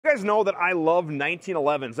guys know that I love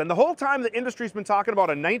 1911s, and the whole time the industry's been talking about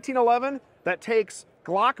a 1911 that takes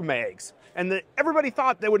Glock Mags, and everybody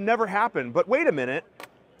thought that would never happen, but wait a minute.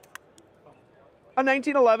 A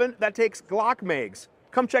 1911 that takes Glock Mags.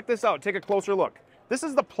 Come check this out, take a closer look. This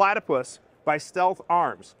is the Platypus by Stealth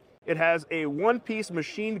Arms. It has a one-piece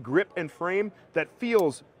machined grip and frame that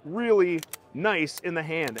feels really nice in the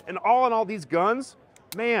hand. And all in all, these guns,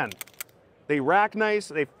 man, they rack nice,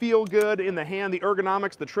 they feel good in the hand, the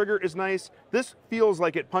ergonomics, the trigger is nice. This feels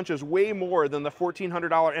like it punches way more than the $1,400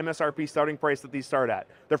 MSRP starting price that these start at.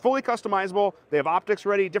 They're fully customizable, they have optics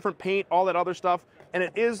ready, different paint, all that other stuff, and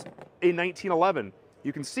it is a 1911.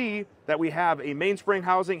 You can see that we have a mainspring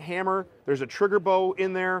housing hammer, there's a trigger bow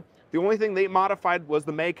in there. The only thing they modified was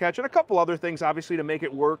the mag catch and a couple other things, obviously, to make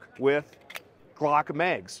it work with Glock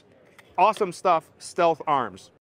Mags. Awesome stuff, Stealth Arms.